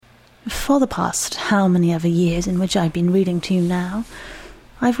For the past how many ever years in which I've been reading to you now,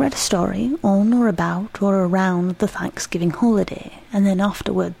 I've read a story on or about or around the Thanksgiving holiday, and then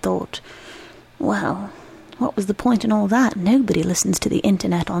afterward thought, well, what was the point in all that? Nobody listens to the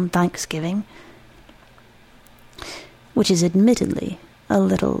internet on Thanksgiving. Which is admittedly a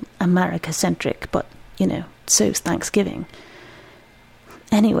little America-centric, but, so's Thanksgiving.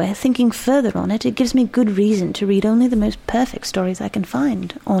 Anyway, thinking further on it, it gives me good reason to read only the most perfect stories I can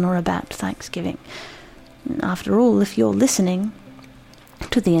find on or about Thanksgiving. After all, if you're listening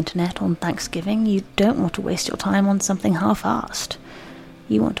to the internet on Thanksgiving, you don't want to waste your time on something half-assed.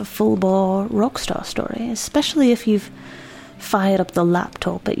 You want a full-bore rock star story, especially if you've fired up the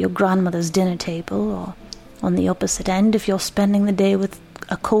laptop at your grandmother's dinner table, or on the opposite end if you're spending the day with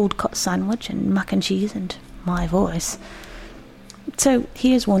a cold-cut sandwich and mac and cheese and my voice. So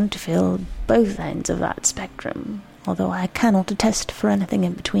here's one to fill both ends of that spectrum, although I cannot attest for anything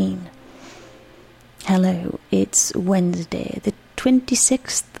in between. Hello, it's Wednesday, the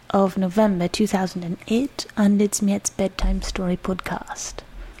 26th of November 2008, and it's Miet's Bedtime Story Podcast.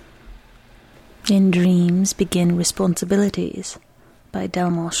 In Dreams Begin Responsibilities by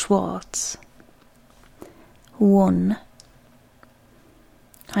Delmore Schwartz. 1.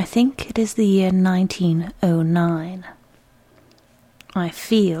 I think it is the year 1909. I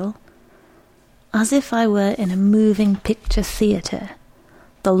feel as if I were in a moving picture theatre,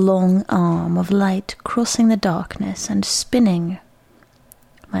 the long arm of light crossing the darkness and spinning,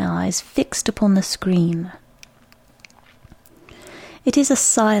 my eyes fixed upon the screen. It is a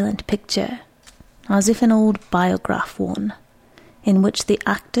silent picture, as if an old biograph one, in which the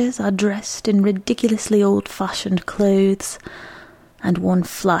actors are dressed in ridiculously old-fashioned clothes, and one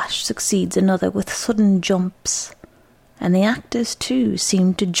flash succeeds another with sudden jumps, and the actors too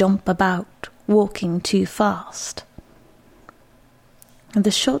seem to jump about, walking too fast. The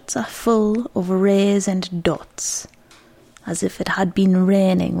shots are full of rays and dots, as if it had been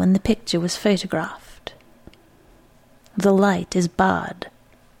raining when the picture was photographed. The light is bad.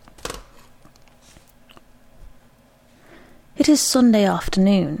 It is Sunday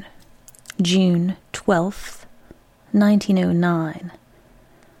afternoon, June 12th, 1909,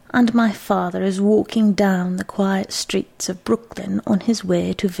 and my father is walking down the quiet streets of Brooklyn on his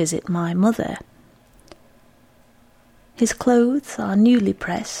way to visit my mother. His clothes are newly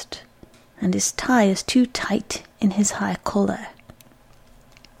pressed, and his tie is too tight in his high collar.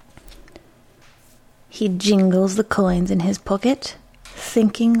 He jingles the coins in his pocket,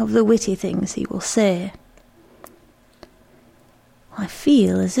 thinking of the witty things he will say. I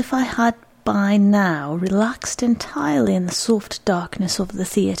feel as if I had by now relaxed entirely in the soft darkness of the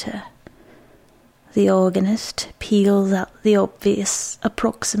theatre. The organist peals out the obvious,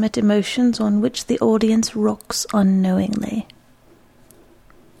 approximate emotions on which the audience rocks unknowingly.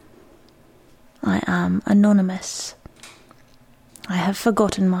 I am anonymous. I have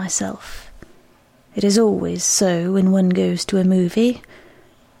forgotten myself. It is always so when one goes to a movie.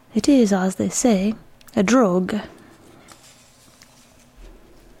 It is, as they say, a drug.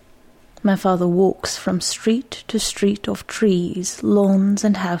 My father walks from street to street of trees, lawns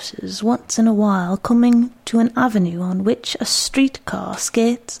and houses, once in a while coming to an avenue on which a streetcar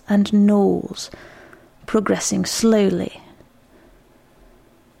skates and gnaws, progressing slowly.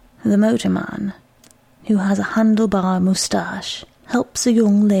 The motorman, who has a handlebar moustache, helps a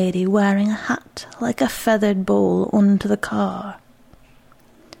young lady wearing a hat like a feathered ball onto the car.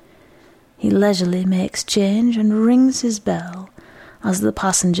 He leisurely makes change and rings his bell as the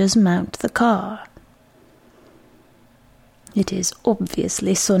passengers mount the car. It is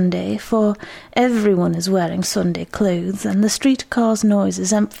obviously Sunday, for everyone is wearing Sunday clothes, and the streetcar's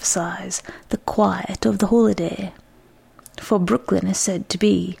noises emphasize the quiet of the holiday, for Brooklyn is said to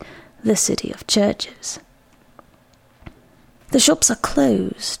be the city of churches. The shops are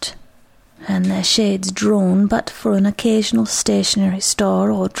closed, and their shades drawn but for an occasional stationery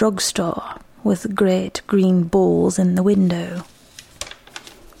store or drugstore with great green balls in the window.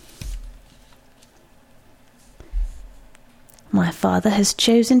 My father has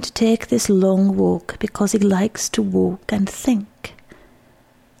chosen to take this long walk because he likes to walk and think.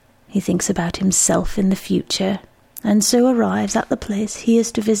 He thinks about himself in the future, and so arrives at the place he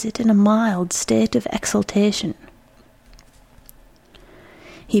is to visit in a mild state of exultation.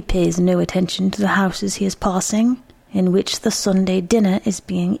 He pays no attention to the houses he is passing, in which the Sunday dinner is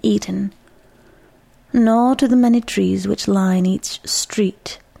being eaten, nor to the many trees which line each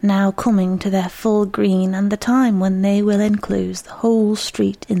street, now coming to their full green, and the time when they will enclose the whole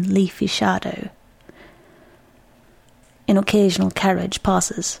street in leafy shadow. An occasional carriage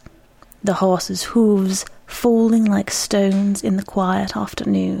passes, the horses' hooves falling like stones in the quiet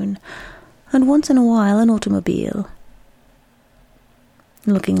afternoon, and once in a while an automobile,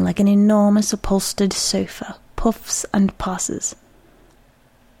 looking like an enormous upholstered sofa, puffs and passes.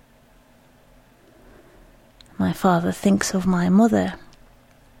 My father thinks of my mother,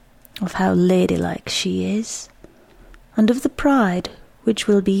 of how ladylike she is, and of the pride which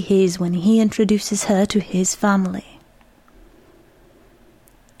will be his when he introduces her to his family.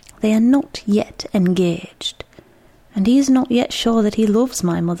 They are not yet engaged, and he is not yet sure that he loves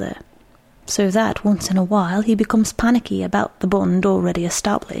my mother, so that once in a while he becomes panicky about the bond already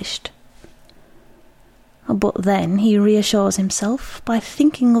established. But then he reassures himself by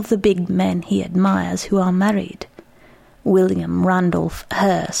thinking of the big men he admires who are married, William Randolph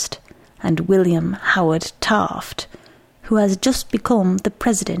Hearst and William Howard Taft, who has just become the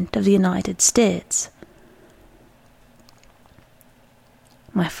President of the United States.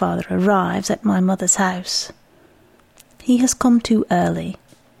 My father arrives at my mother's house. He has come too early,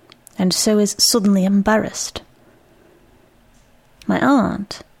 and so is suddenly embarrassed. My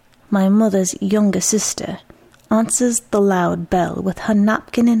aunt, my mother's younger sister, answers the loud bell with her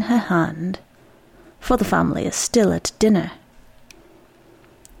napkin in her hand, for the family is still at dinner.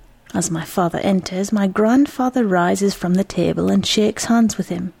 As my father enters, my grandfather rises from the table and shakes hands with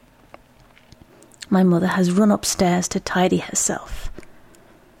him. My mother has run upstairs to tidy herself.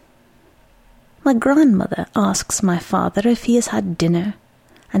 My grandmother asks my father if he has had dinner,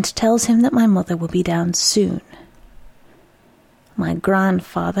 and tells him that my mother will be down soon. My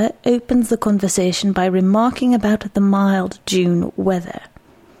grandfather opens the conversation by remarking about the mild June weather.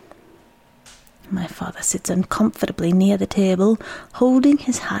 My father sits uncomfortably near the table, holding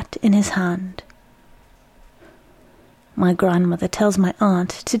his hat in his hand. My grandmother tells my aunt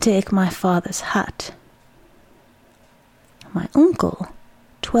to take my father's hat. My uncle,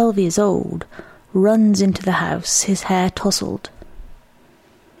 12 years old, runs into the house, his hair tousled.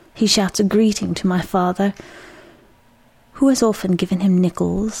 He shouts a greeting to my father, who has often given him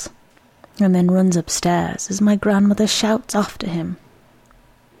nickels, and then runs upstairs as my grandmother shouts after him.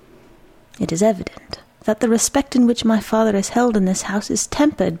 It is evident that the respect in which my father is held in this house is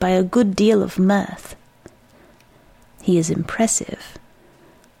tempered by a good deal of mirth. He is impressive,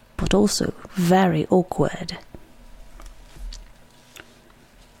 but also very awkward.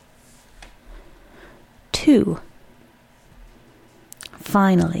 2.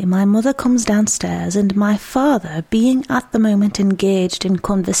 Finally, my mother comes downstairs, and my father, being at the moment engaged in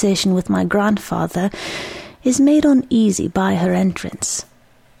conversation with my grandfather, is made uneasy by her entrance,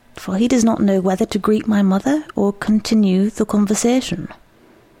 for he does not know whether to greet my mother or continue the conversation.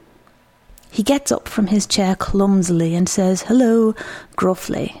 He gets up from his chair clumsily and says hello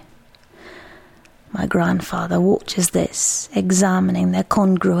gruffly. My grandfather watches this, examining their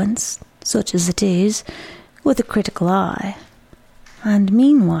congruence, such as it is, with a critical eye, and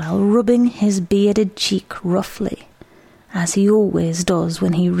meanwhile rubbing his bearded cheek roughly, as he always does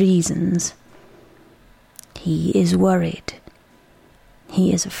when he reasons. He is worried.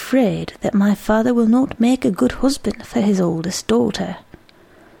 He is afraid that my father will not make a good husband for his oldest daughter.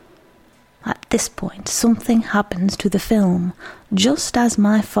 At this point, something happens to the film, just as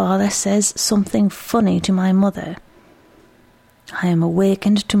my father says something funny to my mother. I am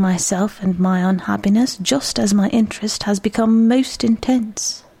awakened to myself and my unhappiness just as my interest has become most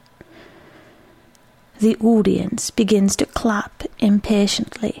intense. The audience begins to clap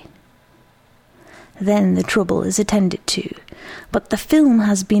impatiently. Then the trouble is attended to, but the film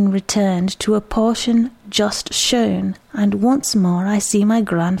has been returned to a portion just shown, and once more I see my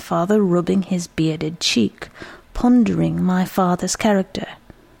grandfather rubbing his bearded cheek, pondering my father's character.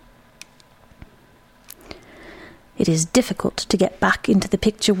 It is difficult to get back into the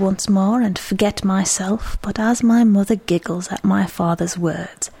picture once more and forget myself, but as my mother giggles at my father's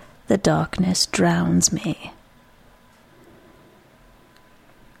words, the darkness drowns me.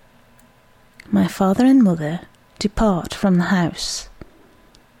 My father and mother depart from the house,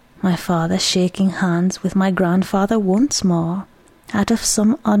 my father shaking hands with my grandfather once more, out of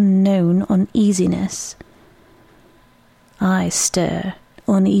some unknown uneasiness. I stir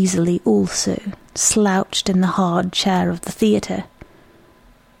uneasily also, slouched in the hard chair of the theatre.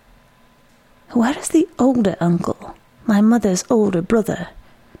 Where is the older uncle, my mother's older brother?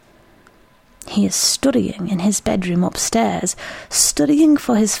 He is studying in his bedroom upstairs, studying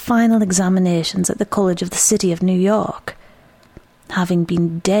for his final examinations at the College of the City of New York, having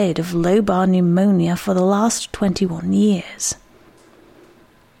been dead of lobar pneumonia for the last 21 years.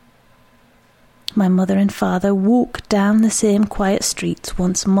 My mother and father walk down the same quiet streets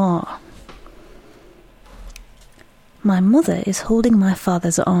once more. My mother is holding my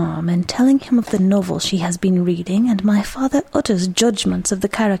father's arm and telling him of the novel she has been reading, and my father utters judgments of the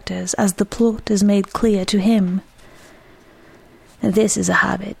characters as the plot is made clear to him. This is a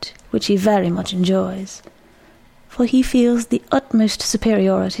habit which he very much enjoys, for he feels the utmost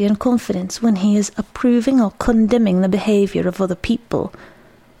superiority and confidence when he is approving or condemning the behaviour of other people.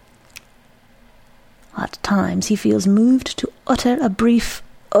 At times he feels moved to utter a brief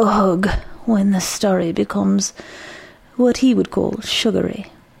ugh when the story becomes what he would call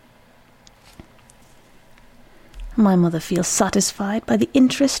sugary. My mother feels satisfied by the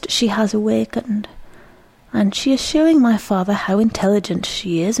interest she has awakened, and she is showing my father how intelligent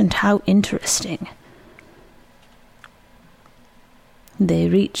she is and how interesting. They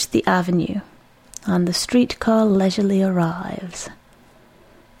reach the avenue, and the streetcar leisurely arrives.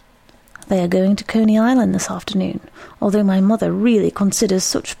 They are going to Coney Island this afternoon, although my mother really considers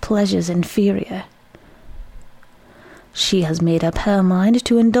such pleasures inferior. She has made up her mind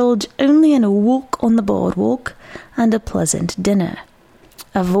to indulge only in a walk on the boardwalk and a pleasant dinner,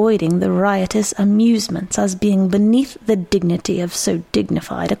 avoiding the riotous amusements as being beneath the dignity of so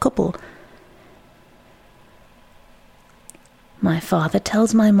dignified a couple. My father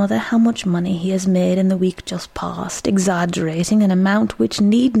tells my mother how much money he has made in the week just past, exaggerating an amount which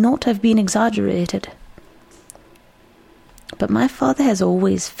need not have been exaggerated. But my father has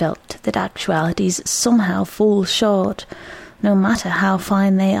always felt that actualities somehow fall short, no matter how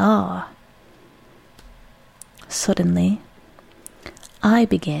fine they are. Suddenly, I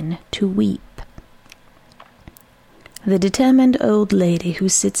begin to weep. The determined old lady who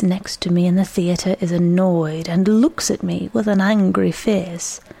sits next to me in the theatre is annoyed and looks at me with an angry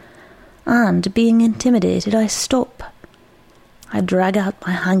face, and being intimidated, I stop. I drag out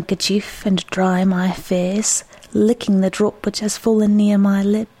my handkerchief and dry my face, licking the drop which has fallen near my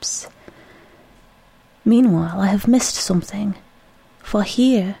lips. Meanwhile, I have missed something, for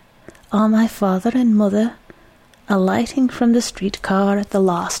here are my father and mother alighting from the streetcar at the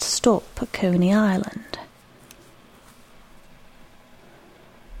last stop at Coney Island.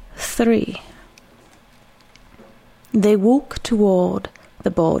 3. They walk toward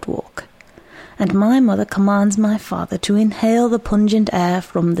the boardwalk, and my mother commands my father to inhale the pungent air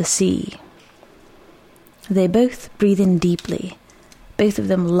from the sea. They both breathe in deeply, both of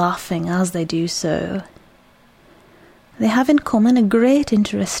them laughing as they do so. They have in common a great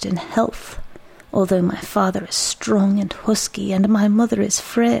interest in health, although my father is strong and husky and my mother is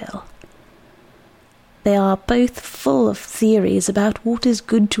frail. They are both full of theories about what is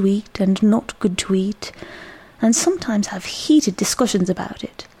good to eat and not good to eat, and sometimes have heated discussions about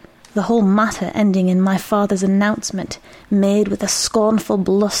it, the whole matter ending in my father's announcement, made with a scornful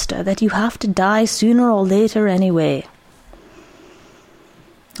bluster, that you have to die sooner or later anyway.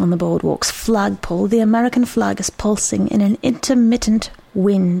 On the boardwalk's flagpole, the American flag is pulsing in an intermittent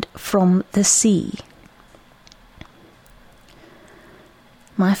wind from the sea.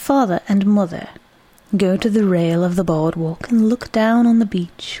 My father and mother go to the rail of the boardwalk and look down on the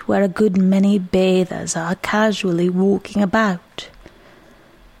beach, where a good many bathers are casually walking about.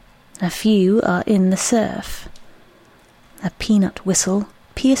 A few are in the surf. A peanut whistle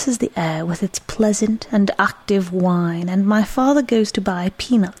pierces the air with its pleasant and active whine, and my father goes to buy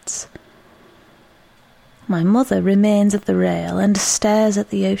peanuts. My mother remains at the rail and stares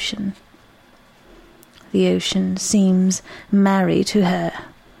at the ocean. The ocean seems merry to her.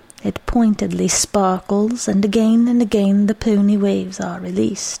 It pointedly sparkles, and again the pony waves are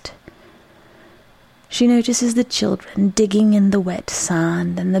released. She notices the children digging in the wet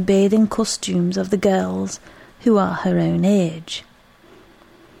sand and the bathing costumes of the girls who are her own age.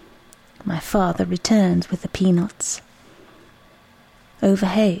 My father returns with the peanuts.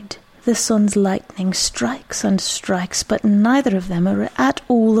 Overhead, the sun's lightning strikes and strikes, but neither of them are at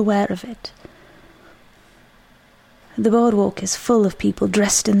all aware of it. The boardwalk is full of people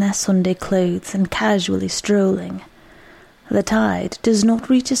dressed in their Sunday clothes and casually strolling. The tide does not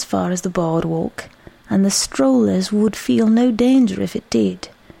reach as far as the boardwalk, and the strollers would feel no danger if it did.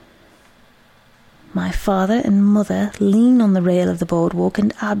 My father and mother lean on the rail of the boardwalk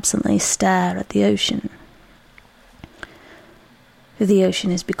and absently stare at the ocean. The ocean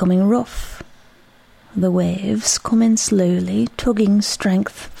is becoming rough. The waves come in slowly, tugging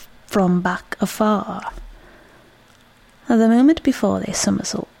strength from back afar. The moment before they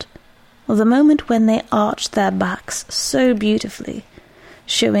somersault, or the moment when they arch their backs so beautifully,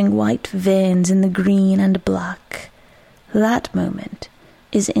 showing white veins in the green and black, that moment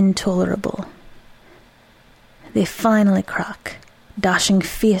is intolerable. They finally crack, dashing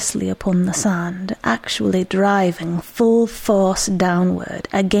fiercely upon the sand, actually driving full force downward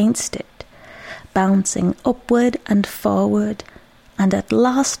against it, bouncing upward and forward, and at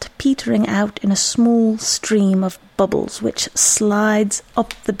last petering out in a small stream of bubbles which slides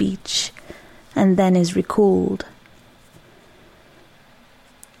up the beach and then is recalled.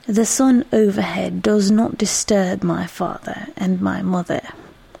 The sun overhead does not disturb my father and my mother.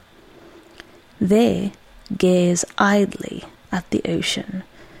 They gaze idly at the ocean,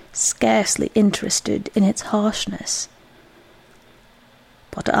 scarcely interested in its harshness.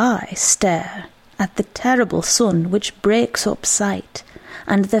 But I stare at the terrible sun which breaks up sight,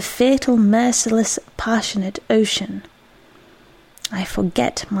 and the fatal, merciless, passionate ocean. I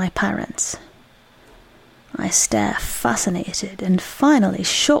forget my parents. I stare fascinated, and finally,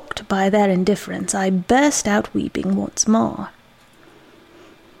 shocked by their indifference, I burst out weeping once more.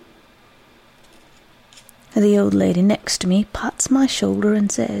 The old lady next to me pats my shoulder and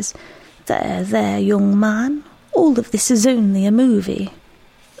says, There, young man, all of this is only a movie.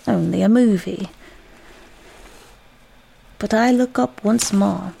 Only a movie. But I look up once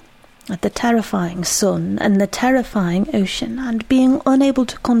more at the terrifying sun and the terrifying ocean, and being unable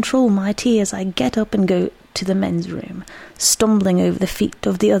to control my tears, I get up and go to the men's room, stumbling over the feet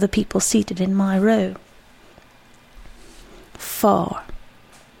of the other people seated in my row. 4.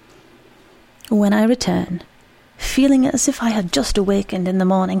 When I return, feeling as if I had just awakened in the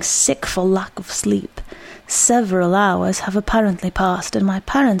morning, sick for lack of sleep, several hours have apparently passed, and my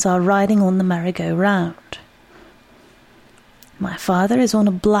parents are riding on the merry-go-round. My father is on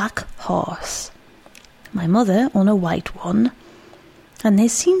a black horse, my mother on a white one, and they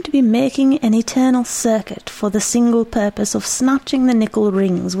seem to be making an eternal circuit for the single purpose of snatching the nickel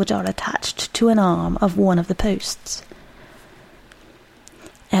rings which are attached to an arm of one of the posts.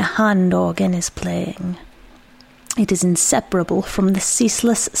 A hand organ is playing. It is inseparable from the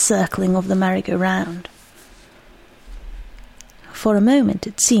ceaseless circling of the merry-go-round. For a moment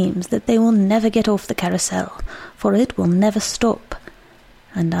it seems that they will never get off the carousel, for it will never stop,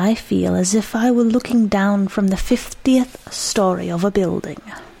 and I feel as if I were looking down from the 50th story of a building.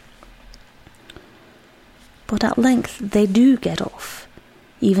 But at length they do get off.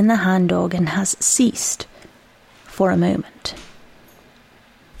 Even the hand organ has ceased for a moment.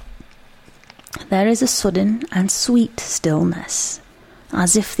 There is a sudden and sweet stillness,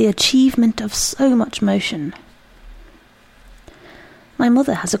 as if the achievement of so much motion. My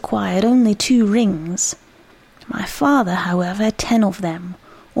mother has acquired only 2 rings. My father, however, 10 of them,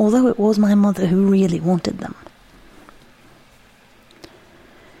 although it was my mother who really wanted them.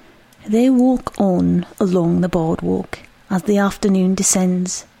 They walk on along the boardwalk as the afternoon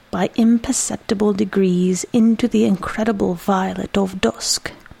descends by imperceptible degrees into the incredible violet of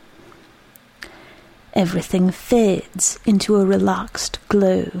dusk. Everything fades into a relaxed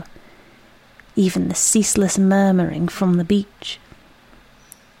glow, even the ceaseless murmuring from the beach.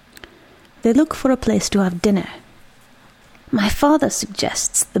 They look for a place to have dinner. My father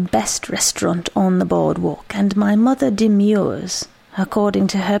suggests the best restaurant on the boardwalk, and my mother demurs, according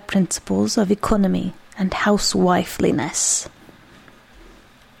to her principles of economy and housewifeliness.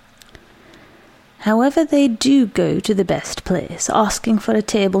 However, they do go to the best place, asking for a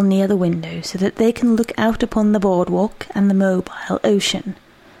table near the window so that they can look out upon the boardwalk and the mobile ocean.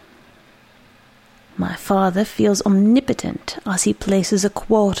 My father feels omnipotent as he places a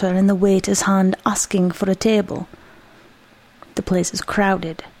quarter in the waiter's hand, asking for a table. The place is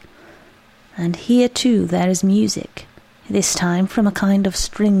crowded, and here too there is music, this time from a kind of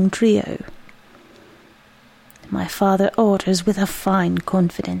string trio. My father orders with a fine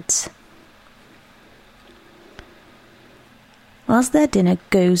confidence. As their dinner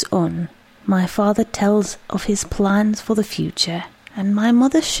goes on, my father tells of his plans for the future, and my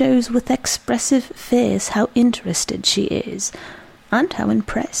mother shows with expressive face how interested she is, and how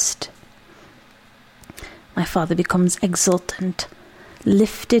impressed. My father becomes exultant,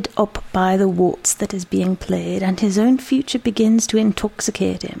 lifted up by the waltz that is being played, and his own future begins to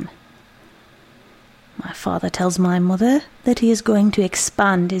intoxicate him. My father tells my mother that he is going to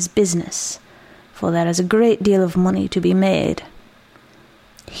expand his business, for there is a great deal of money to be made.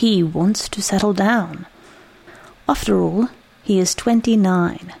 He wants to settle down. After all, he is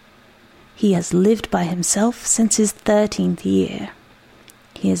 29. He has lived by himself since his 13th year.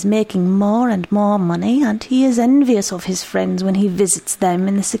 He is making more and more money, and he is envious of his friends when he visits them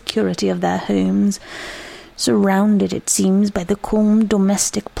in the security of their homes, surrounded, it seems, by the calm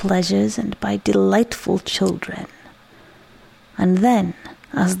domestic pleasures and by delightful children. And then,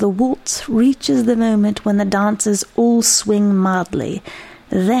 as the waltz reaches the moment when the dancers all swing madly,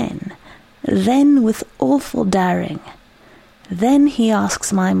 then with awful daring, then he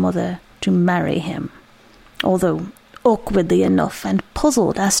asks my mother to marry him, although awkwardly enough and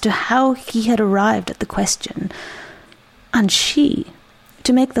puzzled as to how he had arrived at the question. And she,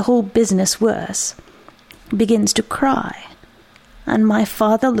 to make the whole business worse, begins to cry. And my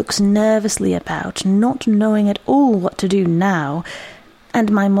father looks nervously about, not knowing at all what to do now,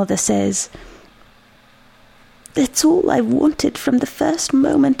 and my mother says, "It's all I wanted from the first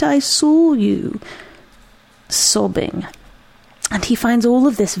moment I saw you," sobbing. And he finds all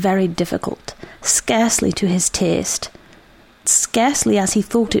of this very difficult, scarcely to his taste, scarcely as he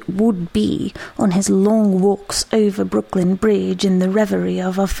thought it would be on his long walks over Brooklyn Bridge in the reverie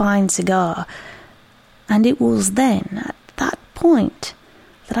of a fine cigar. And it was then, at that point,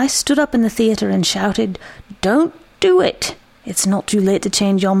 that I stood up in the theatre and shouted, "Don't do it! It's not too late to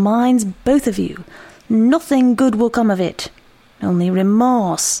change your minds, both of you. Nothing good will come of it. Only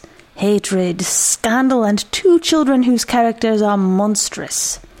remorse, hatred, scandal, and 2 children whose characters are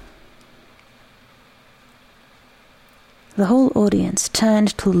monstrous." The whole audience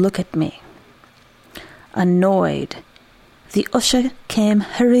turned to look at me. Annoyed, the usher came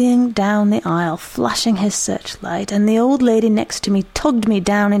hurrying down the aisle, flashing his searchlight, and the old lady next to me tugged me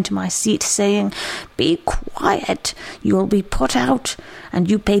down into my seat, saying, "Be quiet, you'll be put out,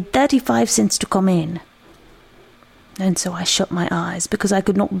 and you paid 35 cents to come in." And so I shut my eyes, because I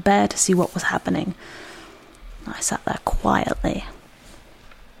could not bear to see what was happening. I sat there quietly.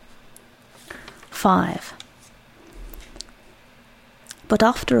 5. But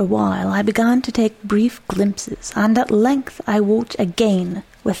after a while I began to take brief glimpses, and at length I watched again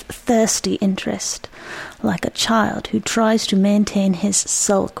with thirsty interest, like a child who tries to maintain his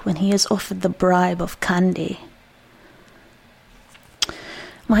sulk when he is offered the bribe of candy.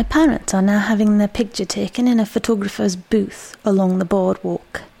 My parents are now having their picture taken in a photographer's booth along the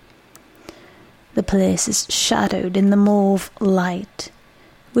boardwalk. The place is shadowed in the mauve light,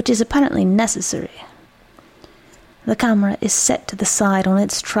 which is apparently necessary. The camera is set to the side on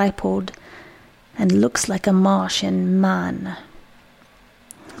its tripod and looks like a Martian man.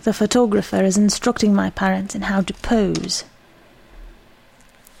 The photographer is instructing my parents in how to pose.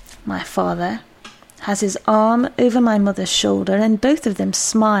 My father has his arm over my mother's shoulder, and both of them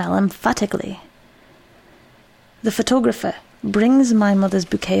smile emphatically. The photographer brings my mother's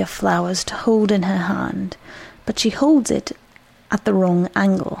bouquet of flowers to hold in her hand, but she holds it at the wrong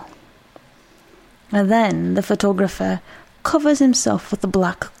angle. And then the photographer covers himself with the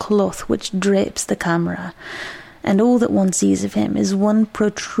black cloth which drapes the camera, and all that one sees of him is one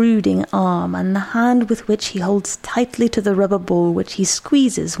protruding arm and the hand with which he holds tightly to the rubber ball which he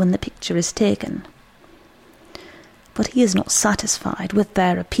squeezes when the picture is taken. But he is not satisfied with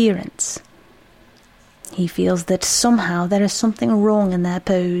their appearance. He feels that somehow there is something wrong in their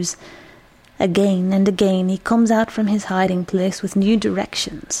pose. Again and again he comes out from his hiding place with new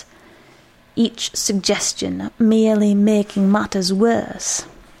directions, each suggestion merely making matters worse.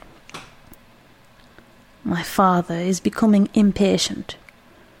 My father is becoming impatient.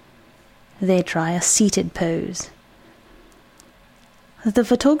 They try a seated pose. The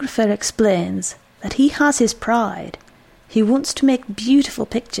photographer explains that he has his pride. He wants to make beautiful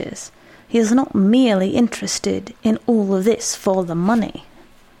pictures. He is not merely interested in all of this for the money.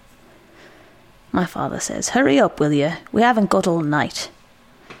 My father says, "Hurry up, will you? We haven't got all night."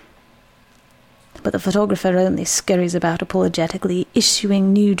 But the photographer only scurries about apologetically,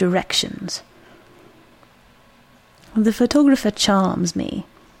 issuing new directions. The photographer charms me,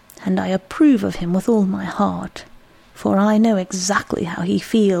 and I approve of him with all my heart, for I know exactly how he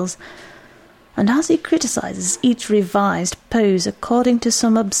feels, and as he criticizes each revised pose according to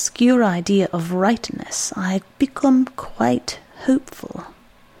some obscure idea of rightness, I become quite hopeful.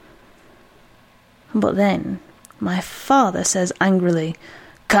 But then my father says angrily,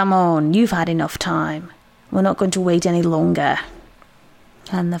 "Come on, you've had enough time. We're not going to wait any longer."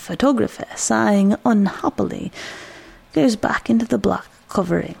 And the photographer, sighing unhappily, goes back into the black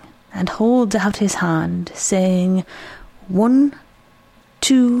covering and holds out his hand, saying, "1,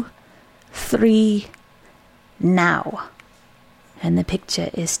 2, 3, now." And the picture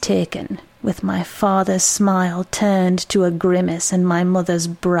is taken, with my father's smile turned to a grimace and my mother's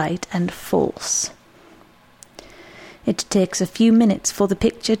bright and false. It takes a few minutes for the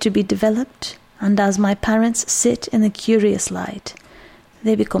picture to be developed, and as my parents sit in the curious light,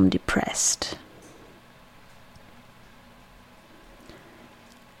 they become depressed.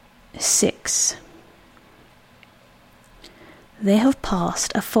 6. They have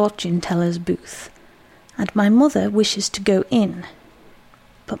passed a fortune-teller's booth, and my mother wishes to go in,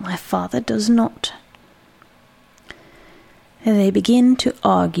 but my father does not. They begin to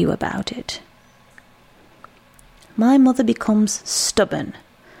argue about it. My mother becomes stubborn.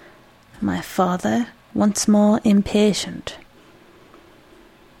 My father once more impatient.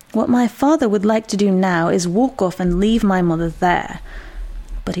 What my father would like to do now is walk off and leave my mother there,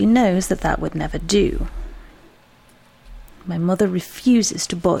 but he knows that that would never do. My mother refuses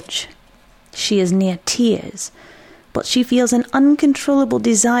to budge. She is near tears, but she feels an uncontrollable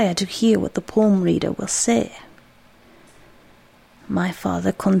desire to hear what the palm reader will say. My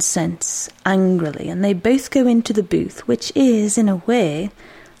father consents angrily, and they both go into the booth, which is, in a way,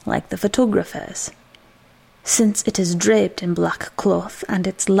 like the photographer's, since it is draped in black cloth and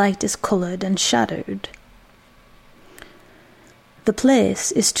its light is coloured and shadowed. The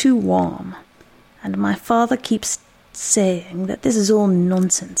place is too warm, and my father keeps saying that this is all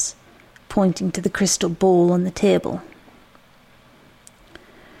nonsense, pointing to the crystal bowl on the table.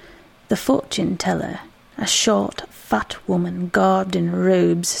 The fortune teller, a short, fat woman garbed in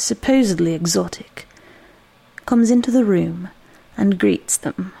robes supposedly exotic, comes into the room and greets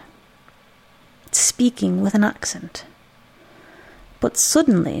them, speaking with an accent. But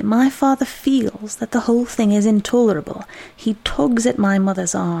suddenly my father feels that the whole thing is intolerable. He tugs at my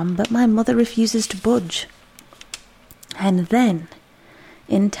mother's arm, but my mother refuses to budge. And then,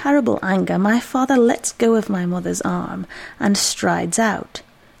 in terrible anger, my father lets go of my mother's arm and strides out,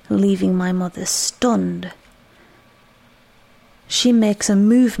 leaving my mother stunned. She makes a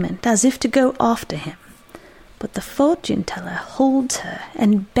movement as if to go after him, but the fortune teller holds her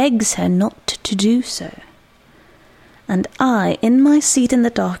and begs her not to do so. And I, in my seat in the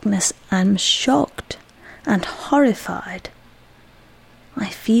darkness, am shocked and horrified. I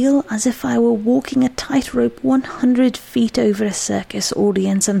feel as if I were walking a tightrope 100 feet over a circus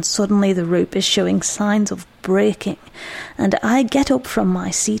audience, and suddenly the rope is showing signs of breaking, and I get up from my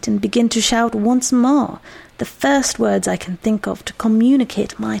seat and begin to shout once more, the first words I can think of to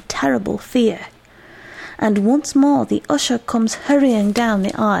communicate my terrible fear. And once more the usher comes hurrying down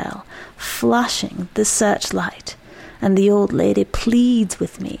the aisle, flashing the searchlight, and the old lady pleads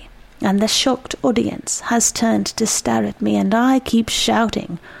with me, and the shocked audience has turned to stare at me, and I keep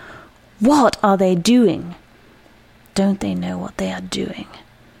shouting, "What are they doing?" Don't they know what they are doing?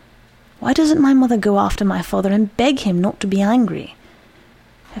 Why doesn't my mother go after my father and beg him not to be angry?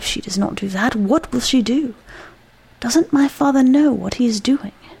 If she does not do that, what will she do? Doesn't my father know what he is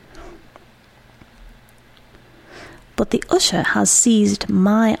doing? But the usher has seized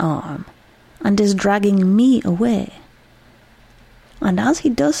my arm and is dragging me away. And as he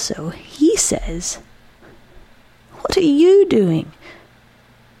does so, he says, "What are you doing?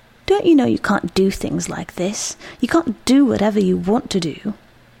 Don't you know you can't do things like this? You can't do whatever you want to do,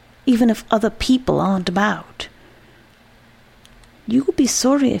 even if other people aren't about. You will be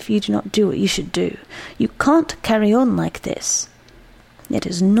sorry if you do not do what you should do. You can't carry on like this. It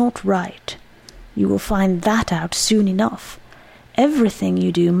is not right. You will find that out soon enough. Everything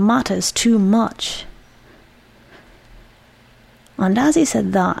you do matters too much." And as he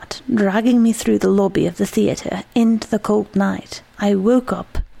said that, dragging me through the lobby of the theatre into the cold night, I woke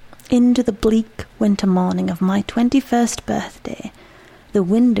up into the bleak winter morning of my 21st birthday, the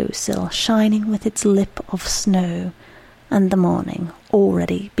windowsill shining with its lip of snow, and the morning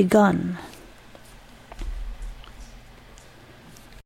already begun.